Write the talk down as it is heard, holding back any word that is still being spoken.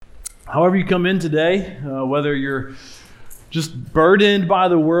However you come in today, whether you're just burdened by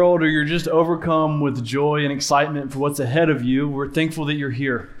the world or you're just overcome with joy and excitement for what's ahead of you, we're thankful that you're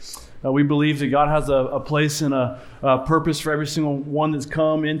here. We believe that God has a place and a purpose for every single one that's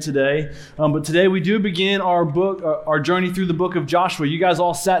come in today. But today we do begin our journey through the book of Joshua. You guys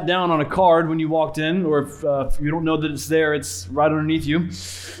all sat down on a card when you walked in, or if you don't know that it's there, it's right underneath you.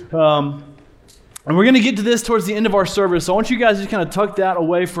 And we're going to get to this towards the end of our service. So I want you guys to just kind of tuck that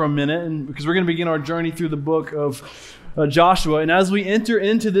away for a minute, because we're going to begin our journey through the book of Joshua. And as we enter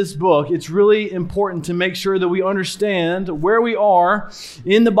into this book, it's really important to make sure that we understand where we are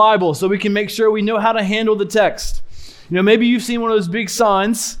in the Bible so we can make sure we know how to handle the text. You know, maybe you've seen one of those big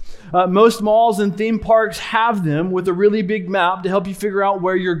signs. Most malls and theme parks have them with a really big map to help you figure out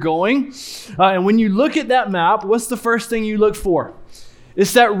where you're going. And when you look at that map, what's the first thing you look for?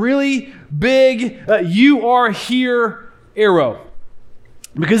 It's that really big, you are here arrow.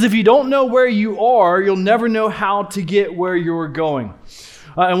 Because if you don't know where you are, you'll never know how to get where you're going.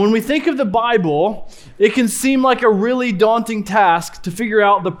 And when we think of the Bible, it can seem like a really daunting task to figure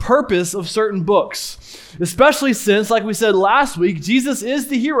out the purpose of certain books. Especially since, like we said last week, Jesus is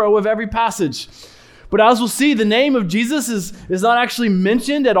the hero of every passage. But as we'll see, the name of Jesus is not actually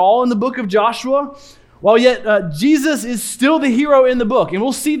mentioned at all in the book of Joshua. While yet Jesus is still the hero in the book. And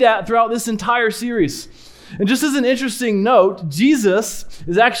we'll see that throughout this entire series. And just as an interesting note, Jesus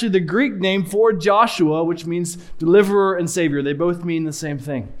is actually the Greek name for Joshua, which means deliverer and savior. They both mean the same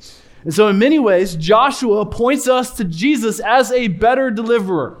thing. And so in many ways, Joshua points us to Jesus as a better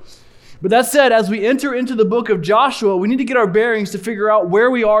deliverer. But that said, as we enter into the book of Joshua, we need to get our bearings to figure out where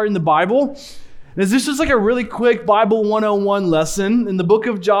we are in the Bible. And this is just like a really quick Bible 101 lesson in the book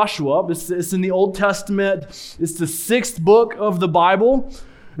of Joshua. It's in the Old Testament. It's the 6th book of the Bible.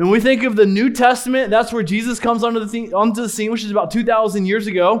 And when we think of the New Testament, that's where Jesus comes onto the scene, which is about 2,000 years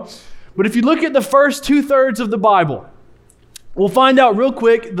ago. But if you look at the first 2/3 of the Bible, we'll find out real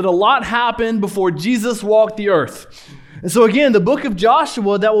quick that a lot happened before Jesus walked the earth. And so again, the book of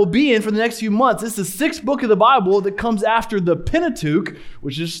Joshua that we'll be in for the next few months, it's the 6th book of the Bible that comes after the Pentateuch,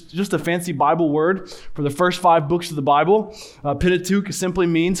 which is just a fancy Bible word for the first 5 books of the Bible. Pentateuch simply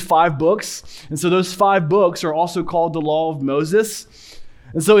means 5 books. And so those 5 books are also called the Law of Moses.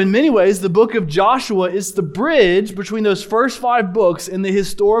 And so in many ways, the book of Joshua is the bridge between those first 5 books and the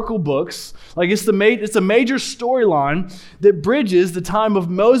historical books. Like it's a major storyline that bridges the time of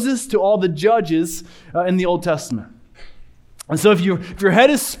Moses to all the judges in the Old Testament. And so if your head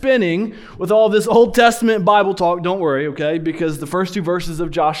is spinning with all this Old Testament Bible talk, don't worry, okay? Because the first 2 verses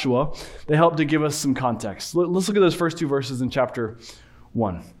of Joshua, they help to give us some context. Let's look at those first 2 verses in chapter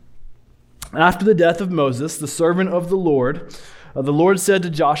 1. After the death of Moses, the servant of the Lord said to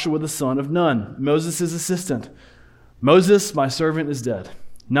Joshua the son of Nun, Moses' assistant, Moses, my servant, is dead.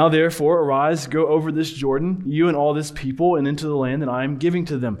 Now therefore arise, go over this Jordan, you and all this people, and into the land that I am giving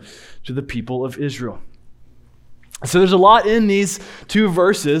to them, to the people of Israel. So there's a lot in these 2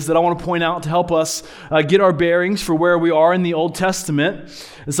 verses that I want to point out to help us get our bearings for where we are in the Old Testament.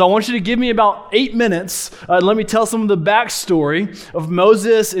 And so I want you to give me about 8 minutes and let me tell some of the backstory of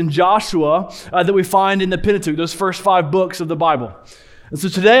Moses and Joshua that we find in the Pentateuch, those first 5 books of the Bible. And so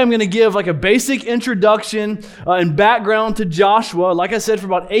today I'm going to give like a basic introduction and background to Joshua, like I said, for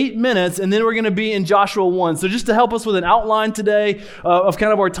about 8 minutes, and then we're going to be in Joshua 1. So just to help us with an outline today of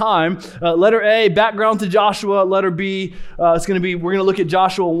kind of our time, letter A, background to Joshua. Letter B, we're going to look at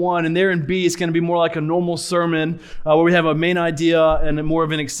Joshua 1, and there in B, it's going to be more like a normal sermon where we have a main idea and more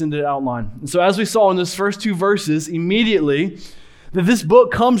of an extended outline. And so as we saw in those first 2 verses, immediately, that this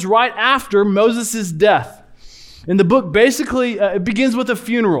book comes right after Moses' death. And the book basically, it begins with a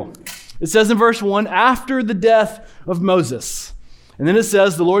funeral. It says in verse 1, after the death of Moses. And then it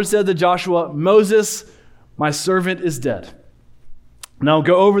says, the Lord said to Joshua, Moses, my servant is dead. Now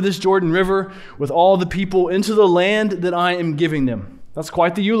go over this Jordan River with all the people into the land that I am giving them. That's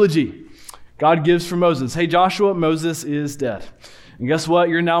quite the eulogy God gives for Moses. Hey Joshua, Moses is dead. And guess what?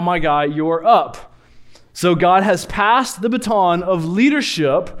 You're now my guy. You're up. So God has passed the baton of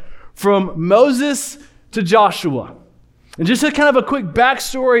leadership from Moses to Joshua. And just a kind of a quick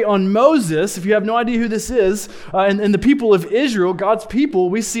backstory on Moses, if you have no idea who this is, and the people of Israel, God's people,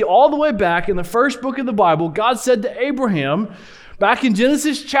 we see all the way back in the first book of the Bible, God said to Abraham, back in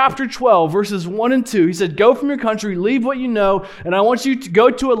Genesis chapter 12, verses 1 and 2, he said, go from your country, leave what you know, and I want you to go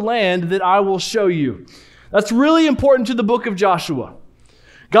to a land that I will show you. That's really important to the book of Joshua.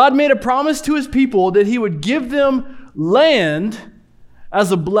 God made a promise to his people that he would give them land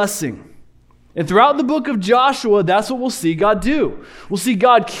as a blessing. And throughout the book of Joshua, that's what we'll see God do. We'll see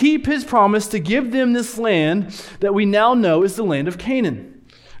God keep his promise to give them this land that we now know is the land of Canaan.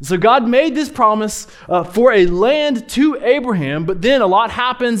 So God made this promise for a land to Abraham, but then a lot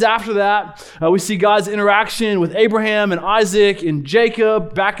happens after that. We see God's interaction with Abraham and Isaac and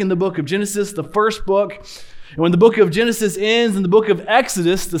Jacob back in the book of Genesis, the first book. And when the book of Genesis ends and the book of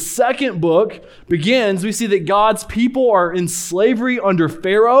Exodus, the second book, begins, we see that God's people are in slavery under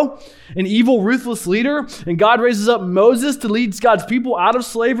Pharaoh, an evil, ruthless leader. And God raises up Moses to lead God's people out of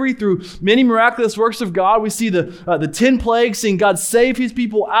slavery through many miraculous works of God. We see the 10 plagues, seeing God save his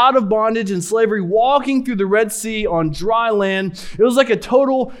people out of bondage and slavery, walking through the Red Sea on dry land. It was like a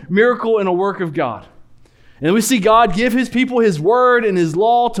total miracle and a work of God. And we see God give his people his word and his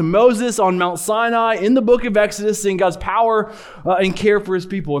law to Moses on Mount Sinai in the book of Exodus, seeing God's power and care for his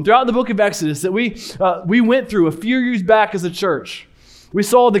people. And throughout the book of Exodus that we went through a few years back as a church, we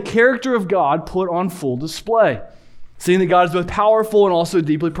saw the character of God put on full display, seeing that God is both powerful and also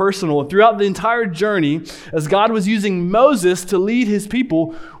deeply personal. And throughout the entire journey, as God was using Moses to lead his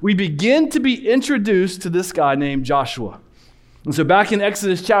people, we begin to be introduced to this guy named Joshua. And so back in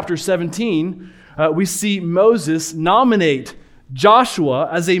Exodus chapter 17, we see Moses nominate Joshua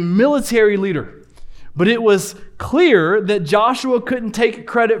as a military leader. But it was clear that Joshua couldn't take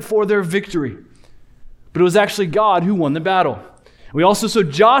credit for their victory. But it was actually God who won the battle. We also saw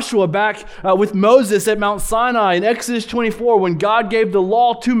Joshua back with Moses at Mount Sinai in Exodus 24. When God gave the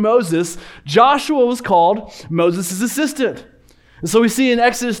law to Moses, Joshua was called Moses' assistant. And so we see in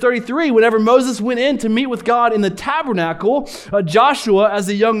Exodus 33, whenever Moses went in to meet with God in the tabernacle, Joshua, as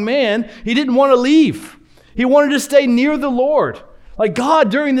a young man, he didn't want to leave. He wanted to stay near the Lord. Like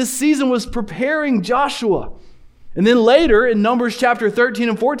God, during this season, was preparing Joshua. And then later, in Numbers chapter 13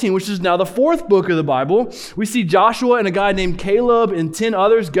 and 14, which is now the fourth book of the Bible, we see Joshua and a guy named Caleb and 10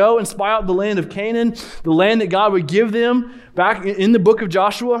 others go and spy out the land of Canaan, the land that God would give them back in the book of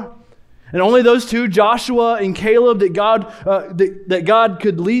Joshua. And only those two, Joshua and Caleb, that God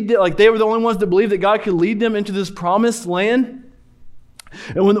could lead them, like they were the only ones that believed that God could lead them into this promised land.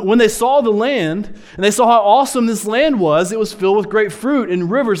 And when they saw the land, and they saw how awesome this land was, it was filled with great fruit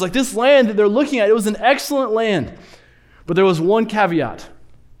and rivers. Like this land that they're looking at, it was an excellent land. But there was one caveat.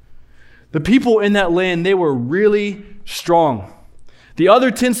 The people in that land, they were really strong. The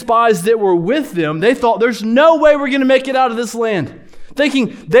other 10 spies that were with them, they thought, there's no way we're going to make it out of this land,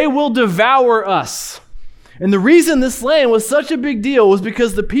 thinking they will devour us. And the reason this land was such a big deal was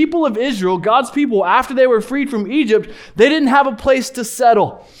because the people of Israel, God's people, after they were freed from Egypt, they didn't have a place to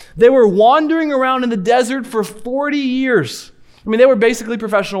settle. They were wandering around in the desert for 40 years. I mean, they were basically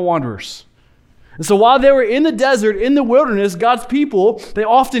professional wanderers. And so while they were in the desert, in the wilderness, God's people, they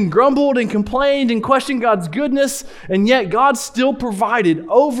often grumbled and complained and questioned God's goodness, and yet God still provided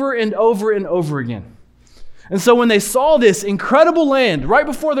over and over and over again. And so when they saw this incredible land right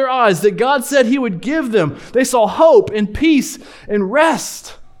before their eyes that God said he would give them, they saw hope and peace and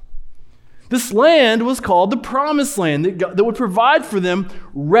rest. This land was called the Promised Land that would provide for them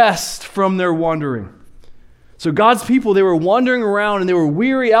rest from their wandering. So God's people, they were wandering around and they were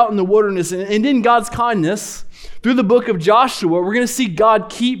weary out in the wilderness. And in God's kindness, through the book of Joshua, we're going to see God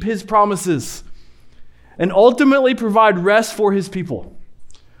keep his promises and ultimately provide rest for his people.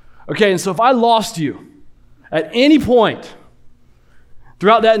 Okay, and so if I lost you at any point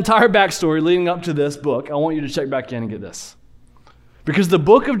throughout that entire backstory leading up to this book, I want you to check back in and get this. Because the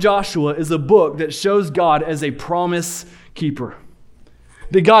book of Joshua is a book that shows God as a promise keeper.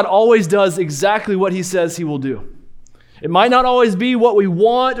 That God always does exactly what he says he will do. It might not always be what we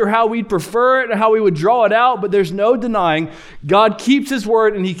want or how we'd prefer it or how we would draw it out, but there's no denying God keeps his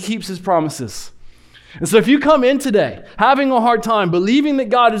word and he keeps his promises. And so if you come in today having a hard time believing that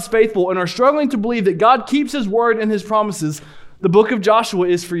God is faithful and are struggling to believe that God keeps his word and his promises, the book of Joshua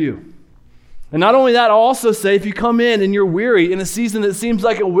is for you. And not only that, I'll also say if you come in and you're weary in a season that seems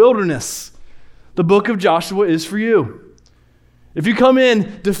like a wilderness, the book of Joshua is for you. If you come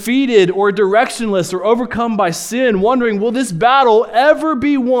in defeated or directionless or overcome by sin, wondering, will this battle ever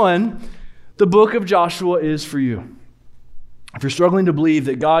be won? The book of Joshua is for you. If you're struggling to believe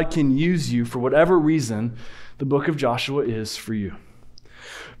that God can use you for whatever reason, the book of Joshua is for you.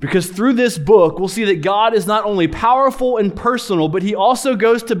 Because through this book, we'll see that God is not only powerful and personal, but he also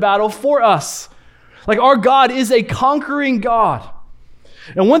goes to battle for us. Like our God is a conquering God.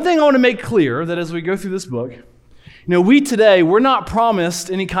 And one thing I want to make clear that as we go through this book, we today, we're not promised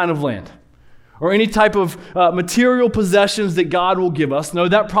any kind of land or any type of material possessions that God will give us. No,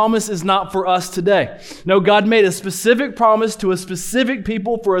 that promise is not for us today. No, God made a specific promise to a specific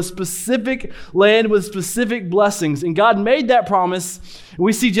people for a specific land with specific blessings. And God made that promise. And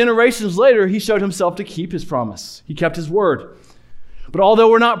we see generations later, he showed himself to keep his promise. He kept his word. But although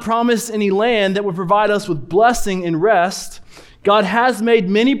we're not promised any land that would provide us with blessing and rest, God has made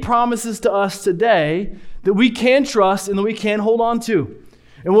many promises to us today that we can trust and that we can hold on to.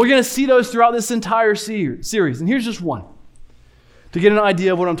 And we're going to see those throughout this entire series. And here's just one to get an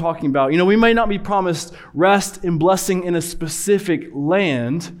idea of what I'm talking about. We may not be promised rest and blessing in a specific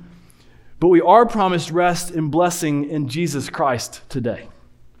land, but we are promised rest and blessing in Jesus Christ today.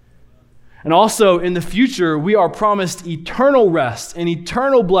 And also in the future, we are promised eternal rest and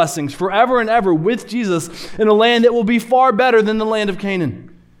eternal blessings forever and ever with Jesus in a land that will be far better than the land of Canaan.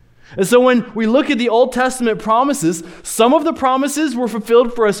 And so when we look at the Old Testament promises, some of the promises were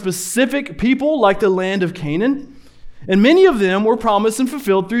fulfilled for a specific people like the land of Canaan, and many of them were promised and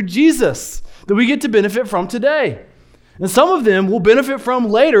fulfilled through Jesus that we get to benefit from today. And some of them we'll benefit from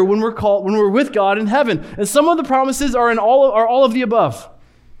later when we're with God in heaven. And some of the promises are all of the above.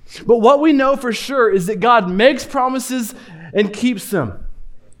 But what we know for sure is that God makes promises and keeps them.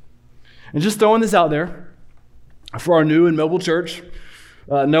 And just throwing this out there for our new and mobile church,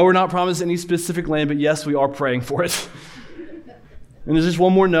 no, we're not promised any specific land, but yes, we are praying for it. And there's just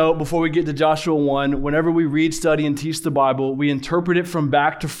one more note before we get to Joshua 1. Whenever we read, study, and teach the Bible, we interpret it from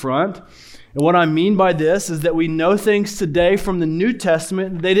back to front. And what I mean by this is that we know things today from the New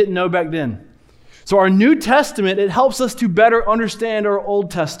Testament that they didn't know back then. So our New Testament, it helps us to better understand our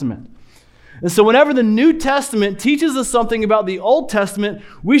Old Testament. And so whenever the New Testament teaches us something about the Old Testament,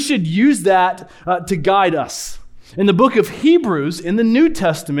 we should use that to guide us. And the book of Hebrews in the New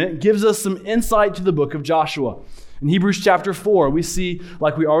Testament gives us some insight to the book of Joshua. In Hebrews chapter 4, we see,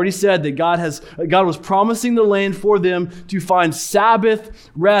 like we already said, that God was promising the land for them to find Sabbath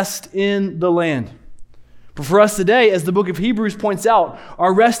rest in the land. But for us today, as the book of Hebrews points out,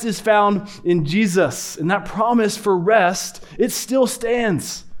 our rest is found in Jesus. And that promise for rest, it still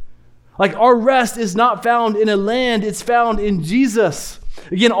stands. Like our rest is not found in a land, it's found in Jesus.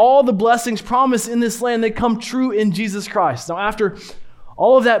 Again, all the blessings promised in this land, they come true in Jesus Christ. Now, after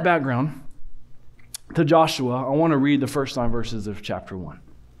all of that background to Joshua, I want to read the first 9 verses of chapter 1.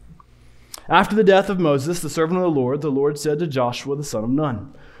 After the death of Moses, the servant of the Lord said to Joshua, the son of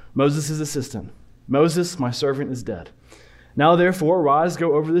Nun, Moses' assistant, Moses, my servant, is dead. Now therefore, arise,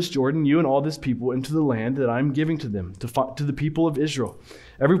 go over this Jordan, you and all this people, into the land that I am giving to them, to the people of Israel.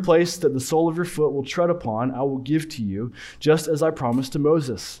 Every place that the sole of your foot will tread upon, I will give to you, just as I promised to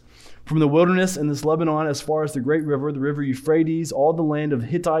Moses. From the wilderness and this Lebanon, as far as the great river, the river Euphrates, all the land of the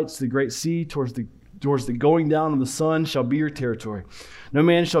Hittites, the great sea, towards the going down of the sun shall be your territory. No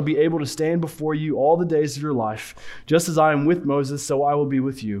man shall be able to stand before you all the days of your life. Just as I am with Moses, so I will be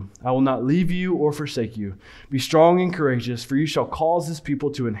with you. I will not leave you or forsake you. Be strong and courageous, for you shall cause this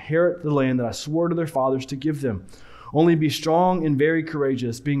people to inherit the land that I swore to their fathers to give them. Only be strong and very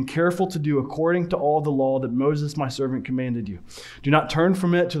courageous, being careful to do according to all the law that Moses my servant commanded you. Do not turn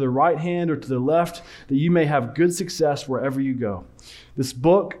from it to the right hand or to the left, that you may have good success wherever you go. This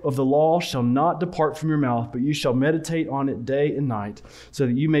book of the law shall not depart from your mouth, but you shall meditate on it day and night, so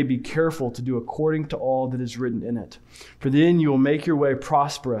that you may be careful to do according to all that is written in it. For then you will make your way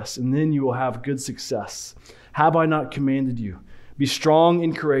prosperous, and then you will have good success. Have I not commanded you? Be strong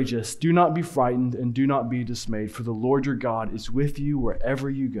and courageous. Do not be frightened and do not be dismayed, for the Lord your God is with you wherever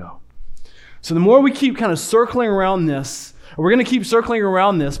you go. So the more we keep kind of circling around this, we're going to keep circling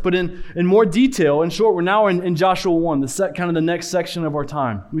around this, but in more detail. In short, we're now in Joshua 1, kind of the next section of our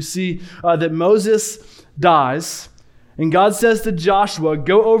time. We see that Moses dies, and God says to Joshua,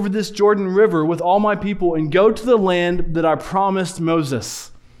 go over this Jordan River with all my people and go to the land that I promised Moses.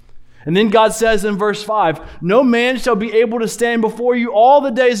 And then God says in verse 5, no man shall be able to stand before you all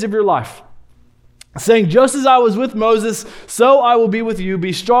the days of your life. Saying, just as I was with Moses, so I will be with you.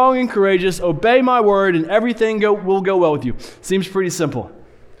 Be strong and courageous. Obey my word, and everything will go well with you. Seems pretty simple.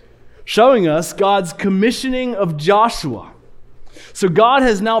 Showing us God's commissioning of Joshua. So God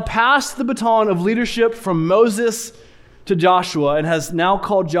has now passed the baton of leadership from Moses to Joshua and has now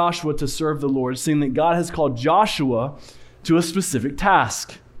called Joshua to serve the Lord, seeing that God has called Joshua to a specific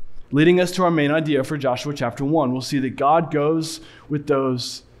task. Leading us to our main idea for Joshua chapter 1. We'll see that God goes with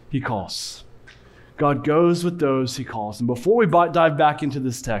those he calls. God goes with those he calls. And before we dive back into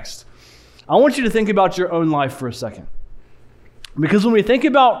this text, I want you to think about your own life for a second. Because when we think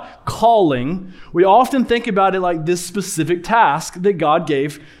about calling, we often think about it like this specific task that God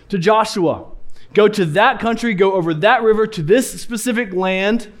gave to Joshua. Go to that country, go over that river to this specific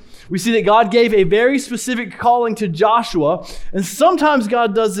land. We see that God gave a very specific calling to Joshua, and sometimes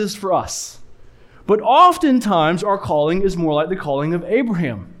God does this for us. But oftentimes our calling is more like the calling of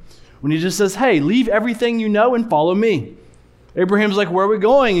Abraham, when he just says, hey, leave everything you know and follow me. Abraham's like, where are we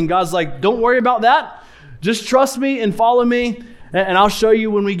going? And God's like, don't worry about that. Just trust me and follow me, and I'll show you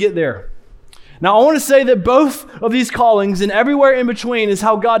when we get there. Now, I want to say that both of these callings and everywhere in between is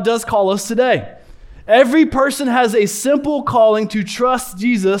how God does call us today. Every person has a simple calling to trust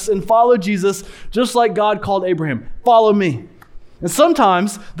Jesus and follow Jesus, just like God called Abraham. Follow me. And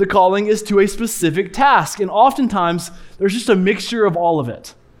sometimes the calling is to a specific task, and oftentimes there's just a mixture of all of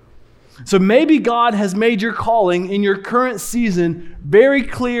it. So maybe God has made your calling in your current season very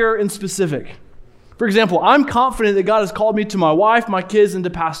clear and specific. For example, I'm confident that God has called me to my wife, my kids, and to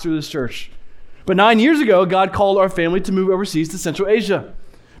pastor this church. But 9 years ago, God called our family to move overseas to Central Asia.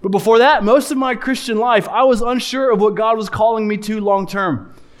 But before that, most of my Christian life, I was unsure of what God was calling me to long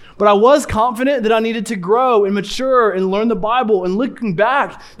term. But I was confident that I needed to grow and mature and learn the Bible. And looking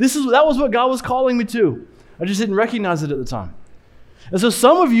back, that was what God was calling me to. I just didn't recognize it at the time. And so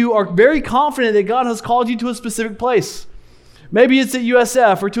some of you are very confident that God has called you to a specific place. Maybe it's at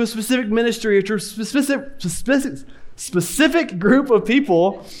USF or to a specific ministry or to a specific group of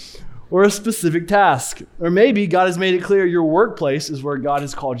people or a specific task. Or maybe God has made it clear your workplace is where God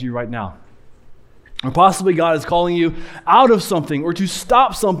has called you right now. Or possibly God is calling you out of something or to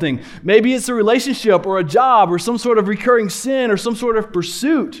stop something. Maybe it's a relationship or a job or some sort of recurring sin or some sort of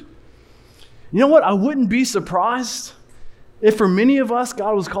pursuit. You know what? I wouldn't be surprised if for many of us,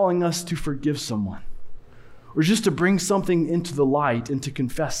 God was calling us to forgive someone or just to bring something into the light and to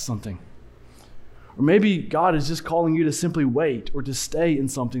confess something. Or maybe God is just calling you to simply wait or to stay in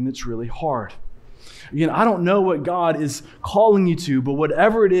something that's really hard. Again, I don't know what God is calling you to, but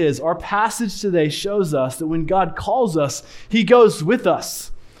whatever it is, our passage today shows us that when God calls us, He goes with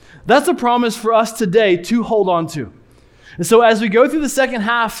us. That's a promise for us today to hold on to. And so as we go through the second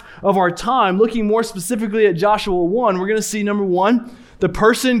half of our time, looking more specifically at Joshua 1, we're going to see, number 1, the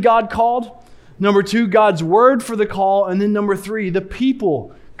person God called, number 2, God's word for the call, and then number 3, the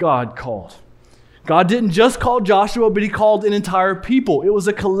people God called. God didn't just call Joshua, but He called an entire people. It was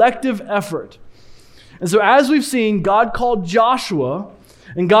a collective effort. And so as we've seen, God called Joshua,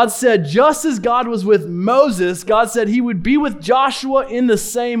 and God said, just as God was with Moses, God said He would be with Joshua in the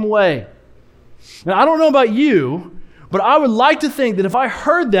same way. Now, I don't know about you, but I would like to think that if I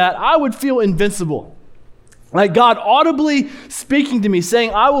heard that, I would feel invincible. Like God audibly speaking to me,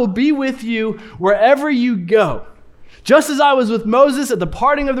 saying, I will be with you wherever you go. Just as I was with Moses at the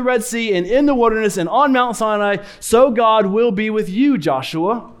parting of the Red Sea and in the wilderness and on Mount Sinai, so God will be with you,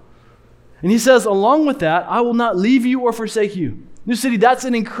 Joshua. And He says, along with that, I will not leave you or forsake you. New City, that's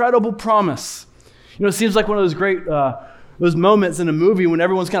an incredible promise. You know, it seems like one of those great those moments in a movie when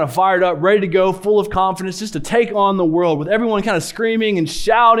everyone's kind of fired up, ready to go, full of confidence, just to take on the world, with everyone kind of screaming and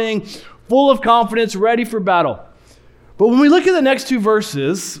shouting, full of confidence, ready for battle. But when we look at the next two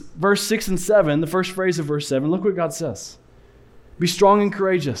verses, verse 6 and 7, the first phrase of verse 7, look what God says. Be strong and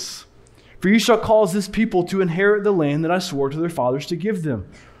courageous, for you shall cause this people to inherit the land that I swore to their fathers to give them.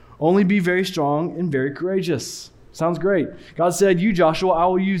 Only be very strong and very courageous. Sounds great. God said, you, Joshua, I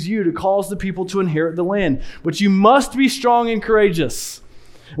will use you to cause the people to inherit the land. But you must be strong and courageous.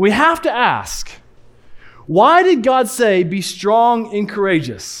 We have to ask, why did God say be strong and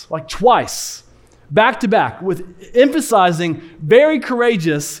courageous? Like twice, back to back, with emphasizing very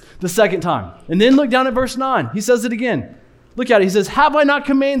courageous the second time. And then look down at verse 9. He says it again. Look at it. He says, have I not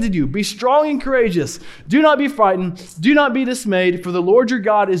commanded you? Be strong and courageous. Do not be frightened. Do not be dismayed, for the Lord your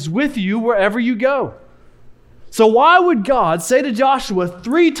God is with you wherever you go. So why would God say to Joshua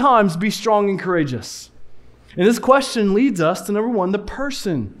 3 times, be strong and courageous? And this question leads us to number 1, the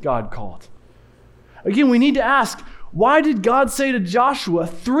person God called. Again, we need to ask, why did God say to Joshua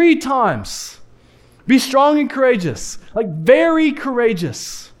 3 times, be strong and courageous, like very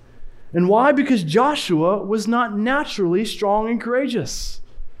courageous? And why? Because Joshua was not naturally strong and courageous.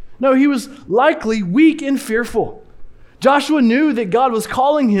 No, he was likely weak and fearful. Joshua knew that God was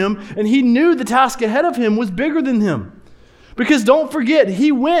calling him, and he knew the task ahead of him was bigger than him. Because don't forget,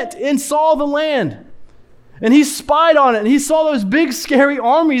 he went and saw the land, and he spied on it, and he saw those big, scary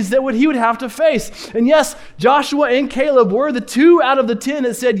armies that he would have to face. And yes, Joshua and Caleb were the 2 out of the 10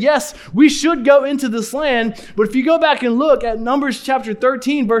 that said, yes, we should go into this land. But if you go back and look at Numbers chapter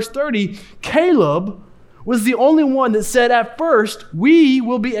 13, verse 30, Caleb was the only one that said at first, we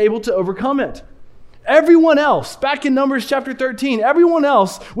will be able to overcome it. Everyone else, back in Numbers chapter 13, everyone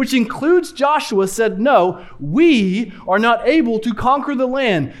else, which includes Joshua, said, no, we are not able to conquer the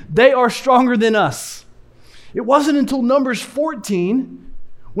land. They are stronger than us. It wasn't until Numbers 14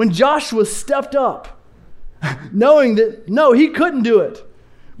 when Joshua stepped up, knowing that, no, he couldn't do it.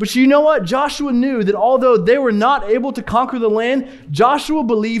 But you know what? Joshua knew that although they were not able to conquer the land, Joshua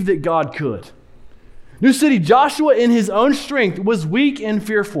believed that God could. New City, Joshua in his own strength was weak and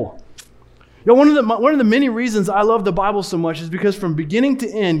fearful. You know, one of the many reasons I love the Bible so much is because from beginning to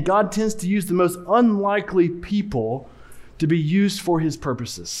end, God tends to use the most unlikely people to be used for his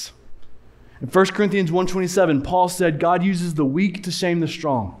purposes. In 1 Corinthians 1:27, Paul said, God uses the weak to shame the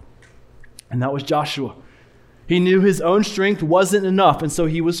strong. And that was Joshua. He knew his own strength wasn't enough, and so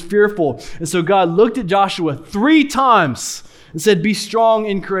he was fearful. And so God looked at Joshua 3 times and said, be strong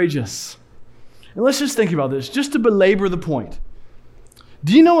and courageous. And let's just think about this, just to belabor the point.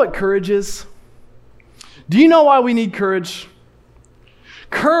 Do you know what courage is? Do you know why we need courage?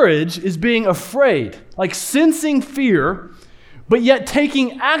 Courage is being afraid, like sensing fear, but yet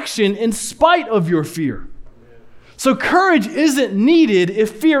taking action in spite of your fear. So courage isn't needed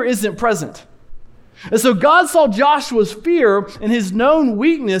if fear isn't present. And so God saw Joshua's fear and his known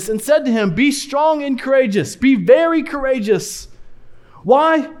weakness and said to him, be strong and courageous. Be very courageous.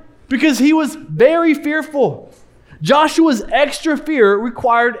 Why? Because he was very fearful. Joshua's extra fear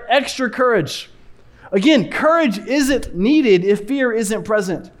required extra courage. Again, courage isn't needed if fear isn't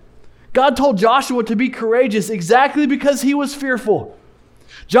present. God told Joshua to be courageous exactly because he was fearful.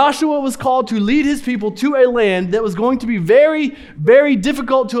 Joshua was called to lead his people to a land that was going to be very, very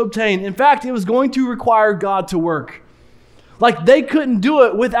difficult to obtain. In fact, it was going to require God to work. Like they couldn't do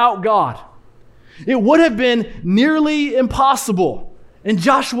it without God. It would have been nearly impossible, and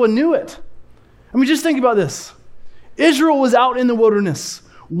Joshua knew it. I mean, just think about this. Israel was out in the wilderness,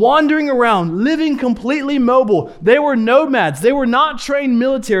 wandering around, living completely mobile. They were nomads. They were not trained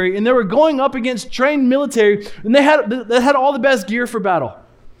military, and they were going up against trained military, and they had all the best gear for battle.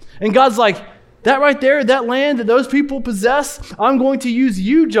 And God's like, that right there, that land that those people possess, I'm going to use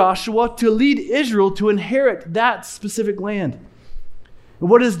you, Joshua, to lead Israel to inherit that specific land. And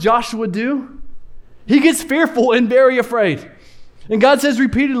what does Joshua do? He gets fearful and very afraid. And God says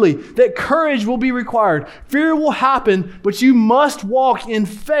repeatedly that courage will be required. Fear will happen, but you must walk in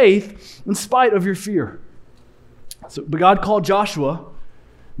faith in spite of your fear. But God called Joshua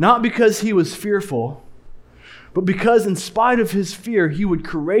not because he was fearful, but because in spite of his fear, he would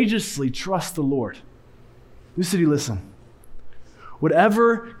courageously trust the Lord. New City, listen.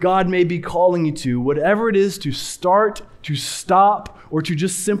 Whatever God may be calling you to, whatever it is to start, to stop, or to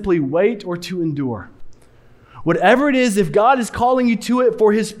just simply wait or to endure, whatever it is, if God is calling you to it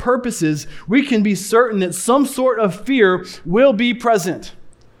for his purposes, we can be certain that some sort of fear will be present.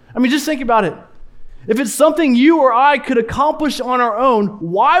 I mean, just think about it. If it's something you or I could accomplish on our own,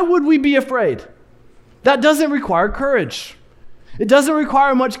 why would we be afraid? That doesn't require courage. It doesn't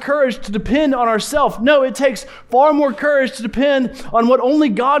require much courage to depend on ourselves. No, it takes far more courage to depend on what only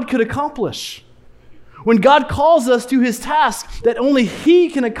God could accomplish. When God calls us to his task that only he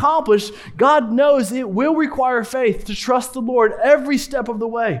can accomplish, God knows it will require faith to trust the Lord every step of the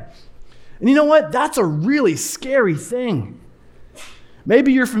way. And you know what? That's a really scary thing.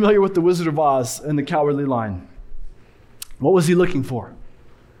 Maybe you're familiar with the Wizard of Oz and the Cowardly Lion. What was he looking for?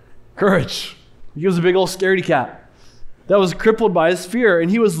 Courage. He was a big old scaredy cat that was crippled by his fear, and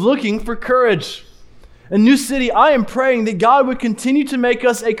he was looking for courage. In New City, I am praying that God would continue to make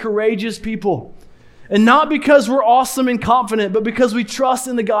us a courageous people. And not because we're awesome and confident, but because we trust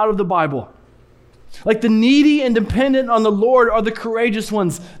in the God of the Bible. Like the needy and dependent on the Lord are the courageous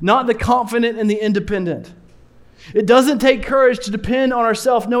ones, not the confident and the independent. It doesn't take courage to depend on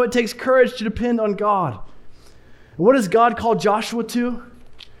ourselves. No, it takes courage to depend on God. And what does God call Joshua to?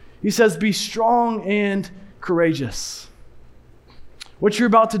 He says, be strong and courageous. What you're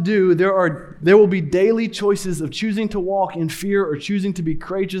about to do, there will be daily choices of choosing to walk in fear or choosing to be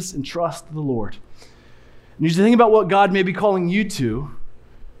courageous and trust the Lord. And as you think about what God may be calling you to,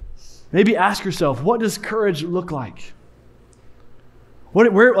 maybe ask yourself, what does courage look like?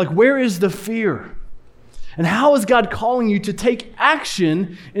 Where is the fear? And how is God calling you to take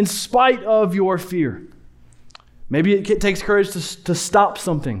action in spite of your fear? Maybe it takes courage to stop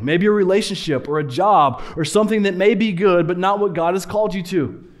something, maybe a relationship or a job or something that may be good, but not what God has called you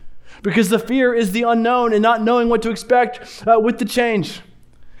to. Because the fear is the unknown and not knowing what to expect with the change.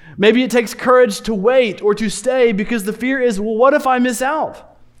 Maybe it takes courage to wait or to stay because the fear is, well, what if I miss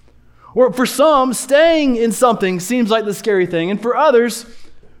out? Or for some, staying in something seems like the scary thing. And for others,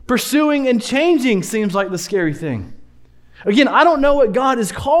 pursuing and changing seems like the scary thing. Again, I don't know what God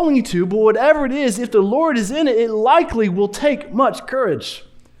is calling you to, but whatever it is, if the Lord is in it, it likely will take much courage.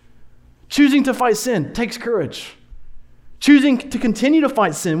 Choosing to fight sin takes courage. Choosing to continue to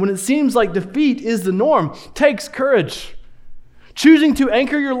fight sin when it seems like defeat is the norm takes courage. Choosing to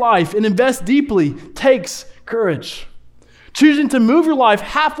anchor your life and invest deeply takes courage. Choosing to move your life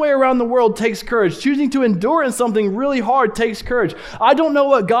halfway around the world takes courage. Choosing to endure in something really hard takes courage. I don't know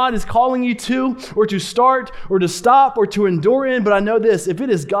what God is calling you to, or to start, or to stop, or to endure in, but I know this: if it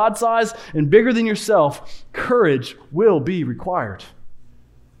is God-sized and bigger than yourself, courage will be required.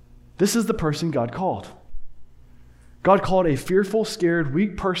 This is the person God called. God called a fearful, scared,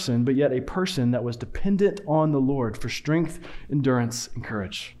 weak person, but yet a person that was dependent on the Lord for strength, endurance, and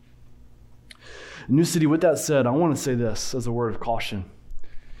courage. New City, with that said, I want to say this as a word of caution.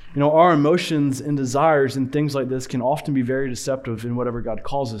 Our emotions and desires and things like this can often be very deceptive in whatever God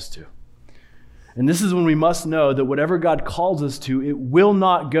calls us to. And this is when we must know that whatever God calls us to, it will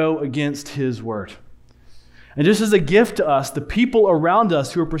not go against His word. And just as a gift to us, the people around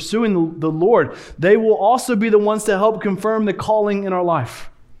us who are pursuing the Lord, they will also be the ones to help confirm the calling in our life,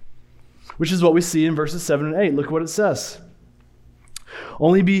 which is what we see in verses 7 and 8. Look what it says.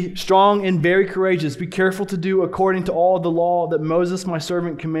 Only be strong and very courageous. Be careful to do according to all the law that Moses, my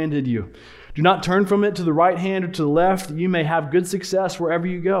servant, commanded you. Do not turn from it to the right hand or to the left, that you may have good success wherever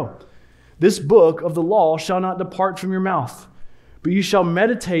you go. This book of the law shall not depart from your mouth, but you shall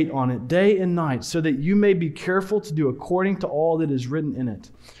meditate on it day and night, so that you may be careful to do according to all that is written in it.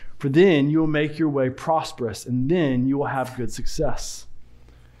 For then you will make your way prosperous, and then you will have good success.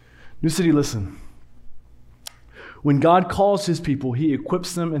 New City, listen. When God calls His people, He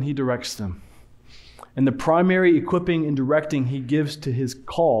equips them and He directs them. And the primary equipping and directing He gives to His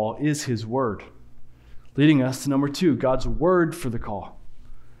call is His word. Leading us to number 2, God's word for the call.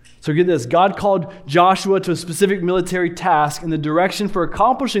 So get this, God called Joshua to a specific military task, and the direction for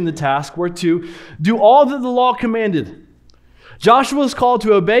accomplishing the task were to do all that the law commanded. Joshua was called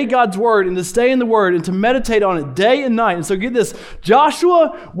to obey God's word and to stay in the word and to meditate on it day and night. And so get this,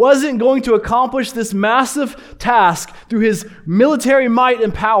 Joshua wasn't going to accomplish this massive task through his military might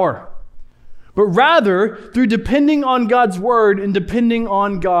and power, but rather through depending on God's word and depending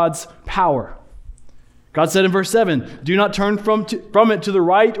on God's power. God said in verse 7, do not turn from it to the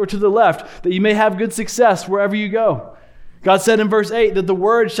right or to the left, that you may have good success wherever you go. God said in verse 8 that the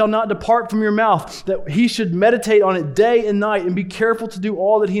word shall not depart from your mouth, that he should meditate on it day and night and be careful to do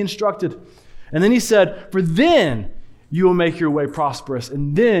all that he instructed. And then he said, for then you will make your way prosperous,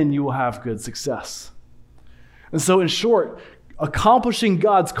 and then you will have good success. And so in short, accomplishing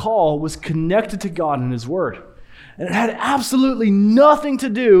God's call was connected to God and his word. And it had absolutely nothing to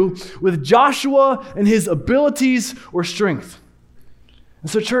do with Joshua and his abilities or strength.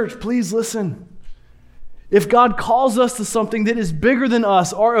 And so church, please listen. If God calls us to something that is bigger than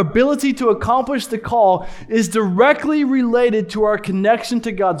us, our ability to accomplish the call is directly related to our connection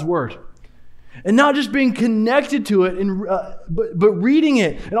to God's word. And not just being connected to it, but reading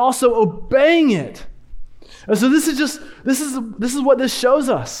it and also obeying it. And so this is what this shows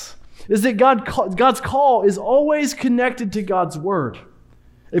us, is that God's call is always connected to God's word.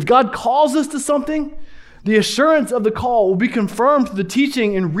 If God calls us to something, the assurance of the call will be confirmed through the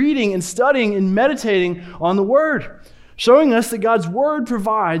teaching and reading and studying and meditating on the word, showing us that God's word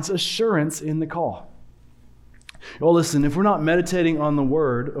provides assurance in the call. Well, listen, if we're not meditating on the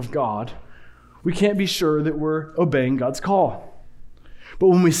word of God, we can't be sure that we're obeying God's call. But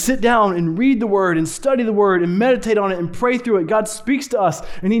when we sit down and read the word and study the word and meditate on it and pray through it, God speaks to us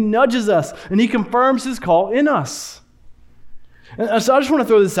and he nudges us and he confirms his call in us. And so I just want to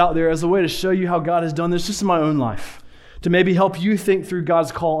throw this out there as a way to show you how God has done this just in my own life, to maybe help you think through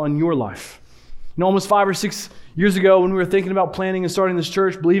God's call on your life. Almost 5 or 6 years ago when we were thinking about planning and starting this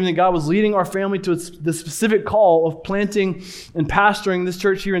church, believing that God was leading our family to the specific call of planting and pastoring this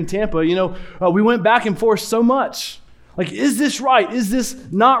church here in Tampa, we went back and forth so much. Like, is this right? Is this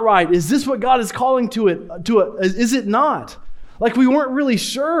not right? Is this what God is calling to it? Is it not? Like, we weren't really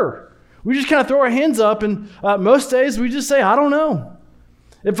sure. We just kind of throw our hands up, and most days we just say, I don't know.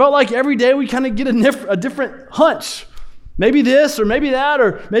 It felt like every day we kind of get a different hunch. Maybe this or maybe that,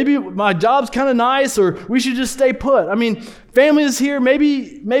 or maybe my job's kind of nice, or we should just stay put. I mean, family is here.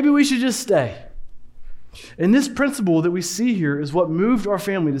 Maybe we should just stay. And this principle that we see here is what moved our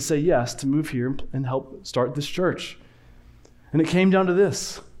family to say yes, to move here and help start this church. And it came down to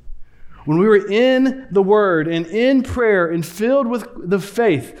this. When we were in the Word and in prayer and filled with the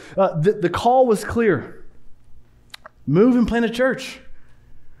faith, the call was clear. Move and plant a church.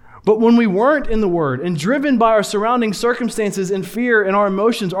 But when we weren't in the Word and driven by our surrounding circumstances and fear and our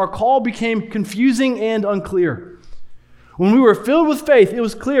emotions, our call became confusing and unclear. When we were filled with faith, it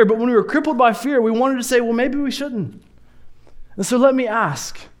was clear. But when we were crippled by fear, we wanted to say, well, maybe we shouldn't. And so let me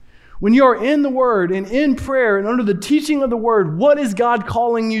ask, when you are in the Word and in prayer and under the teaching of the Word, what is God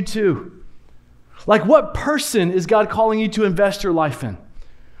calling you to? Like, what person is God calling you to invest your life in?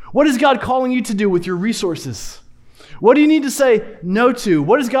 What is God calling you to do with your resources? What do you need to say no to?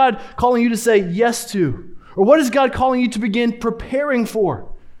 What is God calling you to say yes to? Or what is God calling you to begin preparing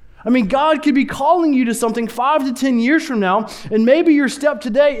for? I mean, God could be calling you to something 5 to 10 years from now, and maybe your step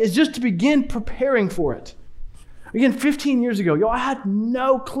today is just to begin preparing for it. Again, 15 years ago, I had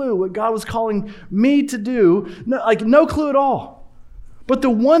no clue what God was calling me to do, no clue at all. But the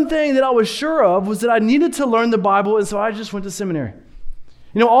one thing that I was sure of was that I needed to learn the Bible, and so I just went to seminary.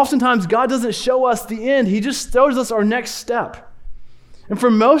 Oftentimes God doesn't show us the end. He just shows us our next step. And for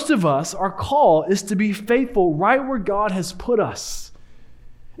most of us, our call is to be faithful right where God has put us.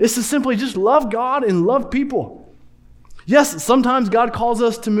 It's to simply just love God and love people. Yes, sometimes God calls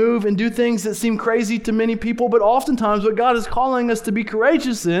us to move and do things that seem crazy to many people, but oftentimes what God is calling us to be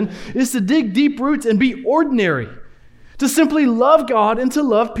courageous in is to dig deep roots and be ordinary, to simply love God and to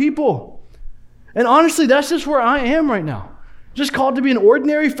love people. And honestly, that's just where I am right now. Just called to be an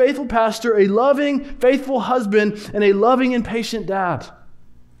ordinary, faithful pastor, a loving, faithful husband, and a loving and patient dad.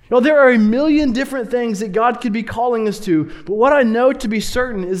 There are a million different things that God could be calling us to, but what I know to be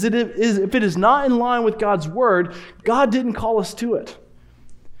certain is that if it is not in line with God's word, God didn't call us to it.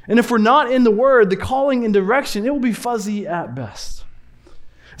 And if we're not in the word, the calling and direction, it will be fuzzy at best.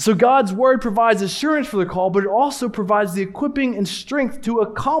 So God's word provides assurance for the call, but it also provides the equipping and strength to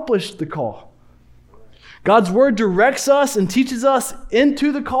accomplish the call. God's word directs us and teaches us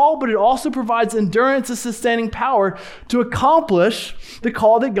into the call, but it also provides endurance and sustaining power to accomplish the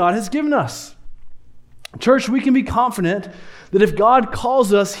call that God has given us. Church, we can be confident that if God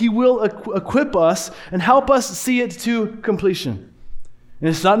calls us, He will equip us and help us see it to completion. And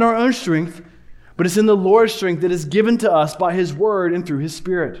it's not in our own strength, but it's in the Lord's strength that is given to us by His word and through His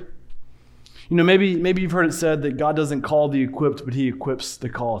Spirit. Maybe you've heard it said that God doesn't call the equipped, but He equips the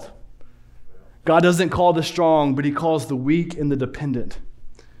called. God doesn't call the strong, but He calls the weak and the dependent.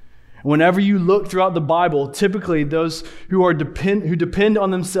 Whenever you look throughout the Bible, typically those who depend on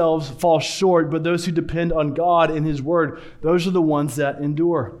themselves fall short, but those who depend on God and His word, those are the ones that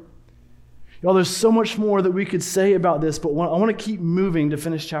endure. There's so much more that we could say about this, but I want to keep moving to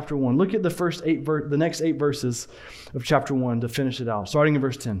finish chapter 1. Look at the next 8 verses of chapter 1 to finish it out, starting in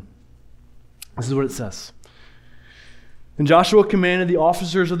verse 10. This is what it says. And Joshua commanded the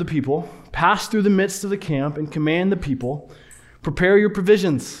officers of the people, pass through the midst of the camp and command the people, prepare your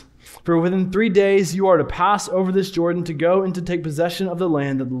provisions. For within 3 days you are to pass over this Jordan to go and to take possession of the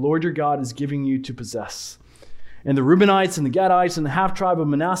land that the Lord your God is giving you to possess. And the Reubenites and the Gadites and the half-tribe of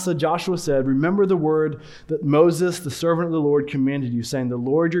Manasseh, Joshua said, remember the word that Moses, the servant of the Lord, commanded you, saying, the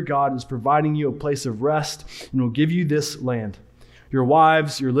Lord your God is providing you a place of rest and will give you this land. Your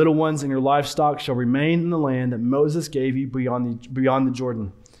wives, your little ones, and your livestock shall remain in the land that Moses gave you beyond the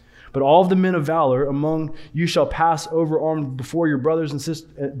Jordan. But all of the men of valor among you shall pass over armed before your brothers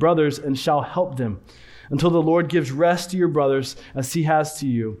and shall help them, until the Lord gives rest to your brothers as He has to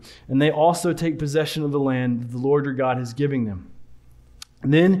you, and they also take possession of the land that the Lord your God is giving them.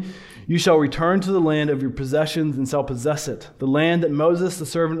 And then you shall return to the land of your possessions and shall possess it, the land that Moses, the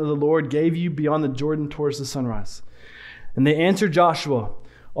servant of the Lord, gave you beyond the Jordan towards the sunrise. And they answered Joshua,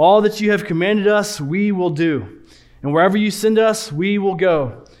 all that you have commanded us, we will do. And wherever you send us, we will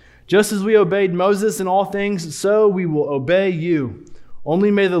go. Just as we obeyed Moses in all things, so we will obey you. Only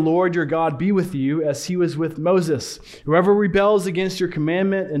may the Lord your God be with you as He was with Moses. Whoever rebels against your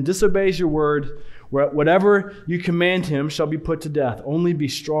commandment and disobeys your word, whatever you command him shall be put to death. Only be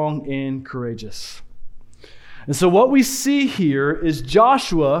strong and courageous. And so what we see here is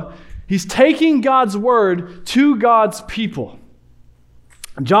Joshua. He's taking God's word to God's people.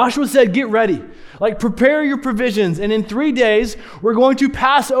 Joshua said, get ready. Prepare your provisions. And in 3 days, we're going to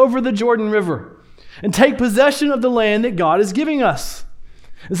pass over the Jordan River and take possession of the land that God is giving us.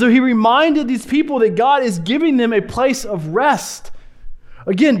 And so he reminded these people that God is giving them a place of rest.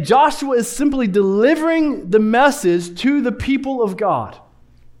 Again, Joshua is simply delivering the message to the people of God.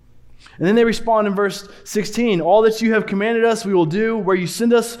 And then they respond in verse 16, all that you have commanded us, we will do. Where you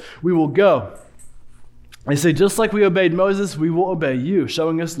send us, we will go. They say, just like we obeyed Moses, we will obey you,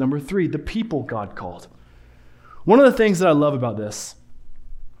 showing us, number 3, the people God called. One of the things that I love about this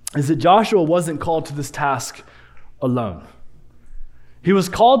is that Joshua wasn't called to this task alone. He was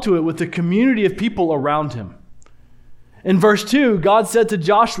called to it with the community of people around him. In verse 2, God said to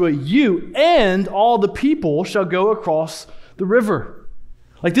Joshua, you and all the people shall go across the river.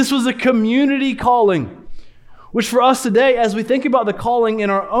 This was a community calling, which for us today, as we think about the calling in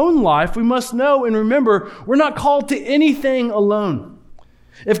our own life, we must know and remember we're not called to anything alone.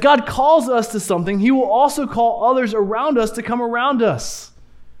 If God calls us to something, He will also call others around us to come around us.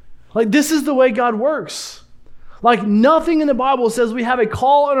 This is the way God works. Like nothing in the Bible says we have a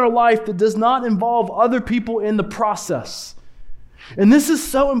call in our life that does not involve other people in the process. And this is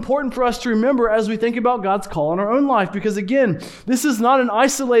so important for us to remember as we think about God's call in our own life, because again, this is not an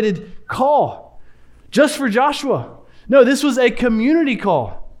isolated call just for Joshua. No, this was a community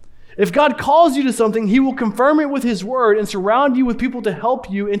call. If God calls you to something, He will confirm it with His word and surround you with people to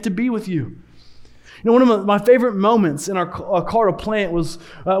help you and to be with you. You know, one of my favorite moments in our call to plant was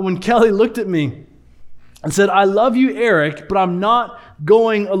when Kelly looked at me and said, "I love you, Eric, but I'm not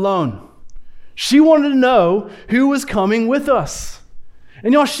going alone." She wanted to know who was coming with us.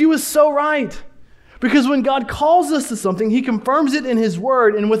 And y'all, she was so right. Because when God calls us to something, He confirms it in His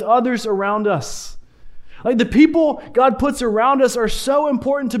word and with others around us. Like the people God puts around us are so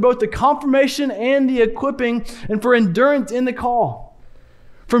important to both the confirmation and the equipping and for endurance in the call.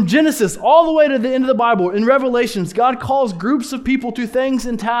 From Genesis all the way to the end of the Bible, in Revelations, God calls groups of people to things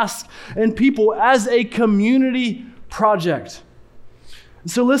and tasks and people as a community project.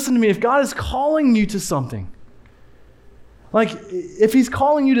 So listen to me, if God is calling you to something, like if He's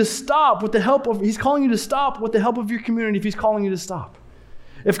calling you to stop with the help of, He's calling you to stop with the help of your community, if He's calling you to stop.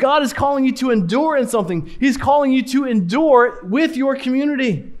 If God is calling you to endure in something, He's calling you to endure with your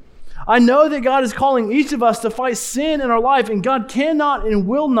community. I know that God is calling each of us to fight sin in our life, and God cannot and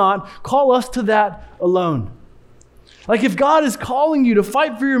will not call us to that alone. Like if God is calling you to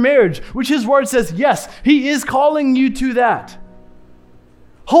fight for your marriage, which His word says, yes, He is calling you to that.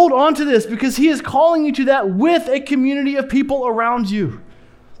 Hold on to this because He is calling you to that with a community of people around you.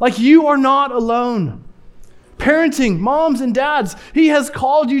 Like you are not alone. Parenting, moms and dads, He has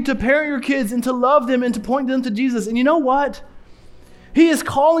called you to parent your kids and to love them and to point them to Jesus. And you know what? He is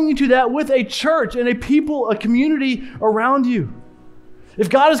calling you to that with a church and a people, a community around you. If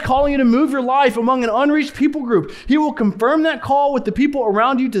God is calling you to move your life among an unreached people group, He will confirm that call with the people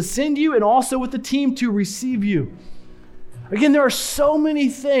around you to send you and also with the team to receive you. Again, there are so many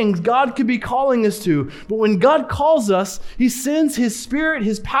things God could be calling us to, but when God calls us, He sends His Spirit,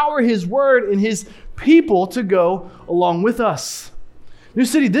 His power, His word, and His people to go along with us. New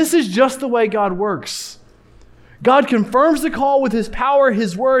City, this is just the way God works. God confirms the call with His power,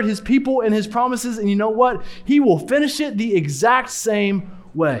 His word, His people, and His promises. And you know what? He will finish it the exact same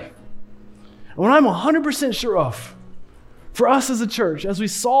way. And what I'm 100% sure of, for us as a church, as we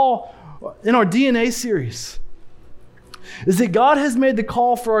saw in our DNA series, is that God has made the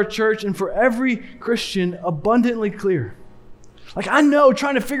call for our church and for every Christian abundantly clear. Like I know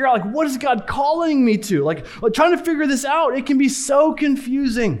trying to figure out like what is God calling me to? Like trying to figure this out, it can be so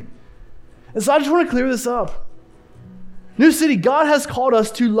confusing. And so I just want to clear this up. New City, God has called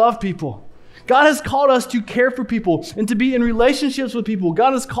us to love people. God has called us to care for people and to be in relationships with people.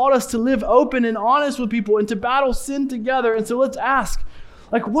 God has called us to live open and honest with people and to battle sin together. And so let's ask,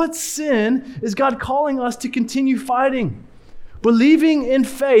 like, what sin is God calling us to continue fighting? Believing in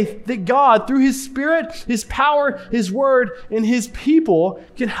faith that God, through His Spirit, His power, His word, and His people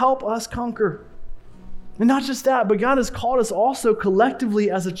can help us conquer. And not just that, but God has called us also collectively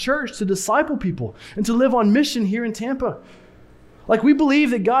as a church to disciple people and to live on mission here in Tampa. Like we believe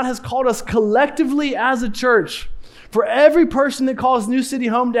that God has called us collectively as a church for every person that calls New City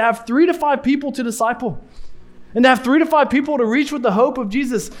home to have 3 to 5 people to disciple and to have 3 to 5 people to reach with the hope of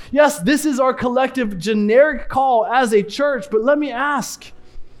Jesus. Yes, this is our collective generic call as a church, but let me ask,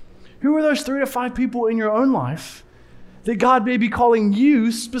 who are those 3 to 5 people in your own life that God may be calling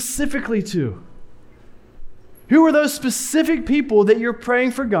you specifically to? Who are those specific people that you're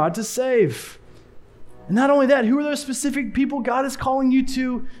praying for God to save? And not only that, who are those specific people God is calling you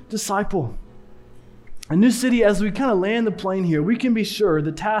to disciple? In New City, as we kind of land the plane here, we can be sure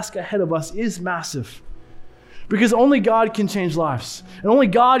the task ahead of us is massive. Because only God can change lives. And only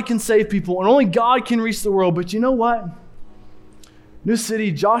God can save people. And only God can reach the world. But you know what? New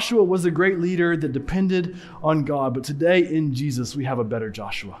City, Joshua was a great leader that depended on God. But today in Jesus, we have a better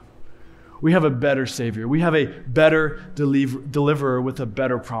Joshua. We have a better Savior. We have a better deliverer with a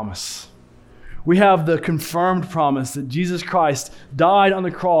better promise. We have the confirmed promise that Jesus Christ died on the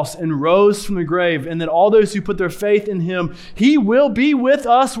cross and rose from the grave, and that all those who put their faith in Him, He will be with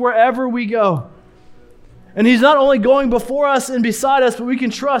us wherever we go. And He's not only going before us and beside us, but we can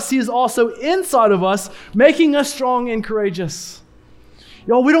trust He is also inside of us, making us strong and courageous.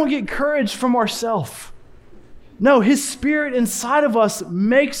 Y'all, we don't get courage from ourselves. No, His Spirit inside of us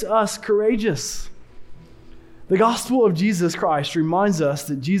makes us courageous. The gospel of Jesus Christ reminds us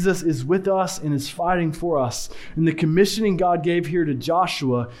that Jesus is with us and is fighting for us. And the commissioning God gave here to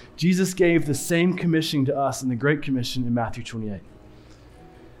Joshua, Jesus gave the same commissioning to us in the Great Commission in Matthew 28.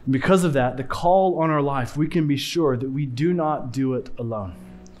 And because of that, the call on our life, we can be sure that we do not do it alone.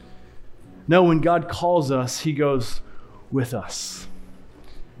 No, when God calls us, he goes with us.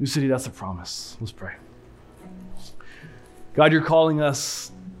 New City, that's a promise. Let's pray. God, you're calling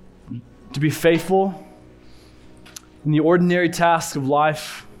us to be faithful in the ordinary tasks of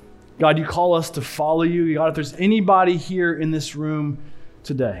life. God, you call us to follow you. God, if there's anybody here in this room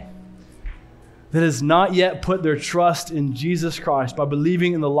today that has not yet put their trust in Jesus Christ by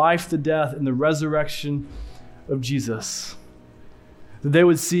believing in the life, the death, and the resurrection of Jesus, that they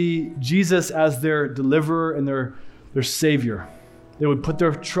would see Jesus as their deliverer and their Savior. They would put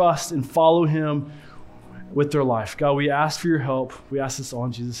their trust and follow him with their life. God, we ask for your help. We ask this all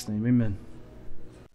in Jesus' name. Amen.